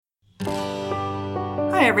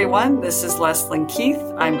Hi everyone, this is Leslyn Keith.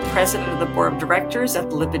 I'm President of the Board of Directors at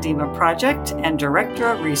the Lipedema Project and Director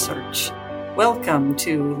of Research. Welcome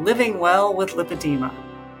to Living Well with Lipedema.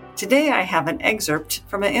 Today I have an excerpt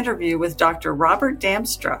from an interview with Dr. Robert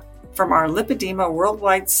Damstra from our Lipedema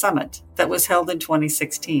Worldwide Summit that was held in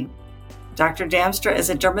 2016. Dr. Damstra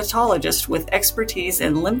is a dermatologist with expertise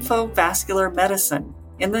in lymphovascular medicine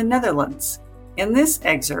in the Netherlands. In this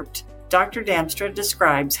excerpt, Dr. Damstra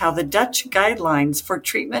describes how the Dutch guidelines for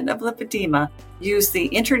treatment of lipedema use the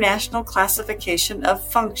International Classification of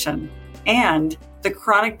Function and the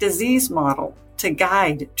chronic disease model to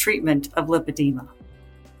guide treatment of lipedema.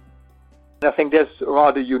 I think that's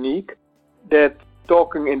rather unique, that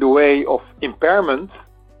talking in the way of impairment,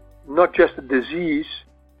 not just a disease,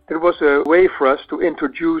 there was a way for us to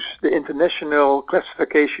introduce the International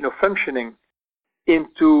Classification of Functioning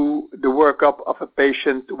into the workup of a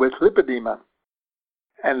patient with lipedema.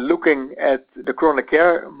 And looking at the chronic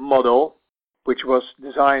care model, which was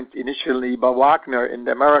designed initially by Wagner in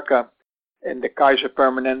America and the Kaiser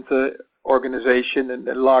Permanente organization and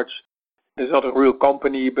there's not a real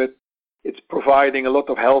company, but it's providing a lot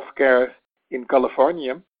of healthcare in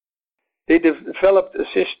California. They developed a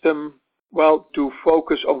system, to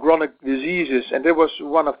focus on chronic diseases. And there was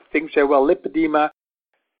one of the things, lipedema,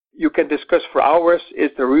 you can discuss for hours. Is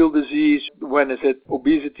the real disease? When is it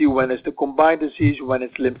obesity? When is the combined disease? When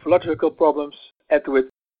it's lymphological problems? Add to it.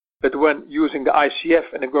 But when using the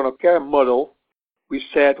ICF and the chronic care model, we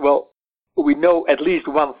said, we know at least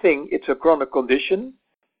one thing. It's a chronic condition,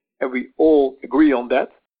 and we all agree on that.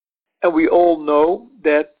 And we all know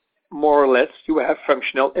that more or less you have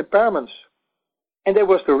functional impairments. And that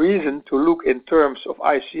was the reason to look in terms of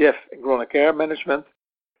ICF and chronic care management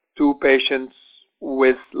to patients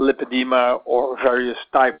with lipedema or various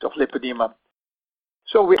types of lipedema.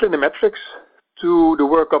 So we clinometrics to the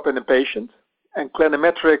workup in the patient, and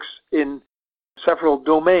clinometrics in several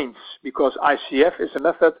domains, because ICF is a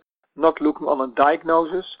method not looking on a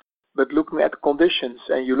diagnosis, but looking at conditions.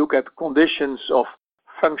 And you look at conditions of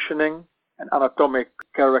functioning and anatomic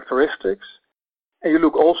characteristics. And you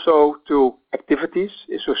look also to activities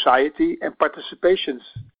in society and participations.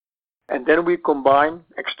 And then we combine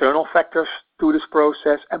external factors to this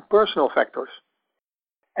process and personal factors.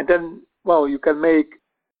 And then, you can make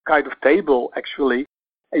kind of table actually,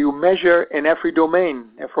 and you measure in every domain.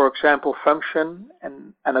 And for example, function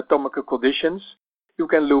and anatomical conditions. You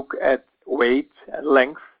can look at weight and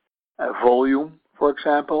length, volume, for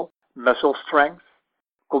example, muscle strength,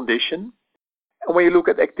 condition. And when you look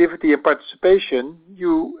at activity and participation,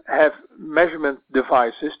 you have measurement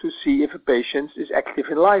devices to see if a patient is active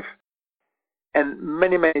in life. And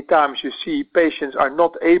many, many times you see patients are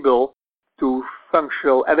not able to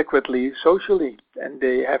function adequately socially, and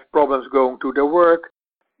they have problems going to their work.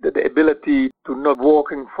 The ability to not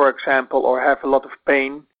walking, for example, or have a lot of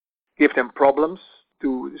pain, give them problems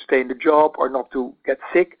to stay in the job or not to get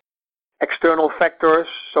sick. External factors,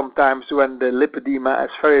 sometimes when the lipedema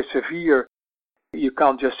is very severe, you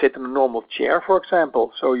can't just sit in a normal chair, for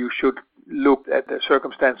example. So you should look at the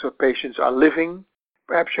circumstance where patients are living.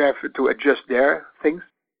 Perhaps you have to adjust their things.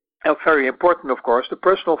 And very important, of course, the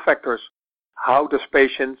personal factors. How does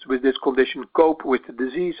patients with this condition cope with the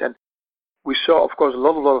disease? And we saw, of course, a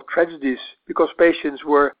lot of tragedies because patients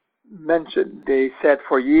were mentioned. They said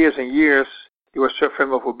for years and years they were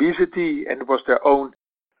suffering of obesity and it was their own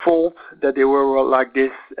fault that they were like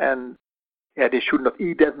this, and they should not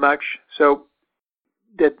eat that much. So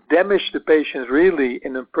that damaged the patients really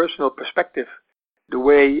in a personal perspective, the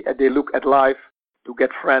way they look at life, to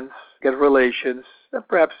get friends, get relations, and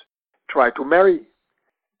perhaps try to marry.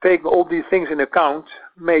 Taking all these things in account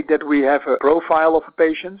made that we have a profile of a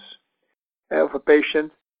patient,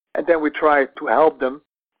 and then we try to help them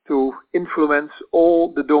to influence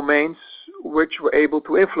all the domains which we're able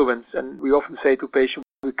to influence. And we often say to patients,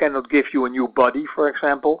 we cannot give you a new body, for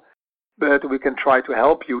example, but we can try to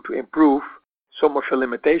help you to improve some of your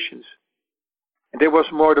limitations. And there was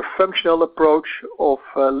more the functional approach of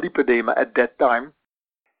lipedema at that time.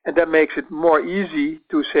 And that makes it more easy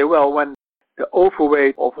to say, when the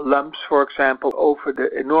overweight of lumps, for example, over the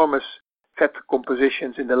enormous fat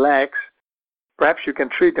compositions in the legs, perhaps you can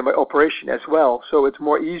treat them by operation as well. So it's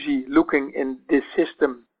more easy looking in this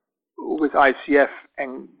system with ICF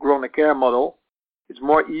and chronic care model. It's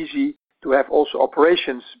more easy to have also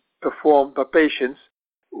operations performed by patients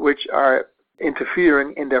which are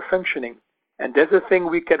interfering in their functioning. And that's the thing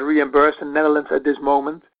we can reimburse in the Netherlands at this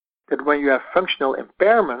moment, that when you have functional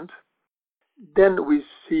impairment, then we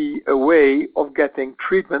see a way of getting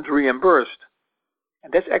treatment reimbursed.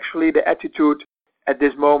 And that's actually the attitude at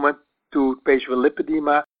this moment to patients with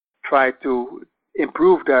lipedema, try to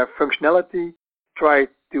improve their functionality, try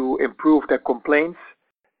to improve their complaints,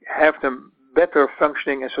 have them better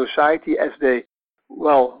functioning in society as they,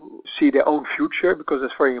 see their own future, because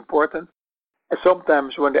that's very important. And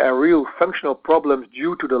sometimes when there are real functional problems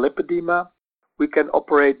due to the lipedema, we can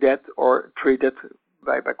operate that or treat it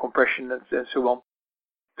by compression and so on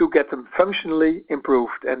to get them functionally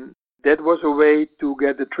improved. And that was a way to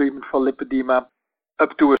get the treatment for lipedema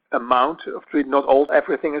up to an amount of treatment. Not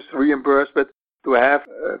everything is reimbursed, but to have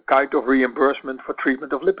a kind of reimbursement for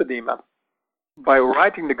treatment of lipedema. By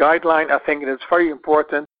writing the guideline, I think that's very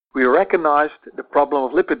important. We recognized the problem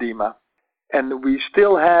of lipedema. And we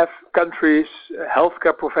still have countries,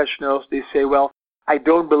 healthcare professionals, they say, I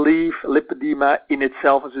don't believe lipedema in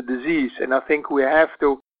itself as a disease. And I think we have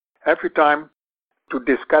to, every time, to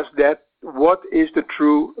discuss that, what is the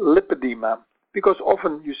true lipedema? Because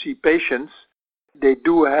often you see patients, they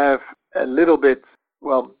do have a little bit,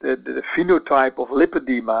 the phenotype of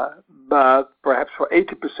lipedema, but perhaps for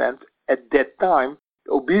 80% at that time,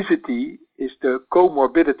 obesity is the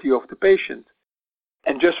comorbidity of the patient.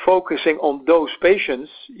 And just focusing on those patients,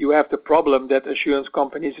 you have the problem that insurance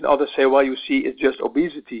companies and others say, you see, it's just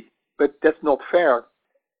obesity. But that's not fair.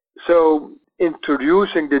 So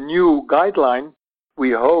introducing the new guideline,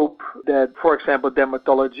 we hope that, for example,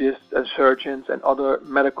 dermatologists and surgeons and other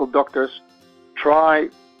medical doctors try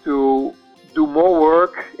to do more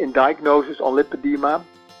work in diagnosis on lipedema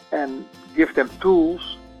and give them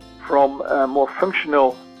tools from a more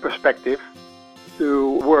functional perspective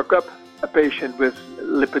to work up a patient with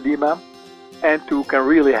lipedema and can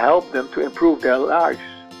really help them to improve their lives.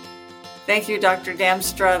 Thank you, Dr.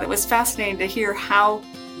 Damstra. It was fascinating to hear how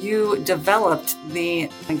you developed the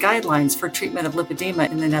guidelines for treatment of lipedema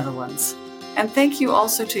in the Netherlands. And thank you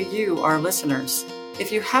also to you, our listeners.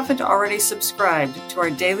 If you haven't already subscribed to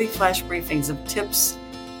our daily flash briefings of tips,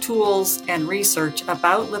 tools, and research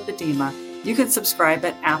about lipedema, you can subscribe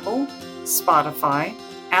at Apple, Spotify,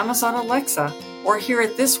 Amazon Alexa, or here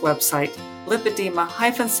at this website,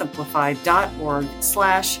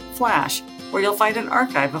 lipedema-simplified.org/flash, where you'll find an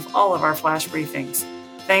archive of all of our flash briefings.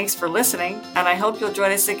 Thanks for listening, and I hope you'll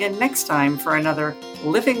join us again next time for another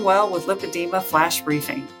Living Well with Lipedema flash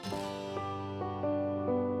briefing.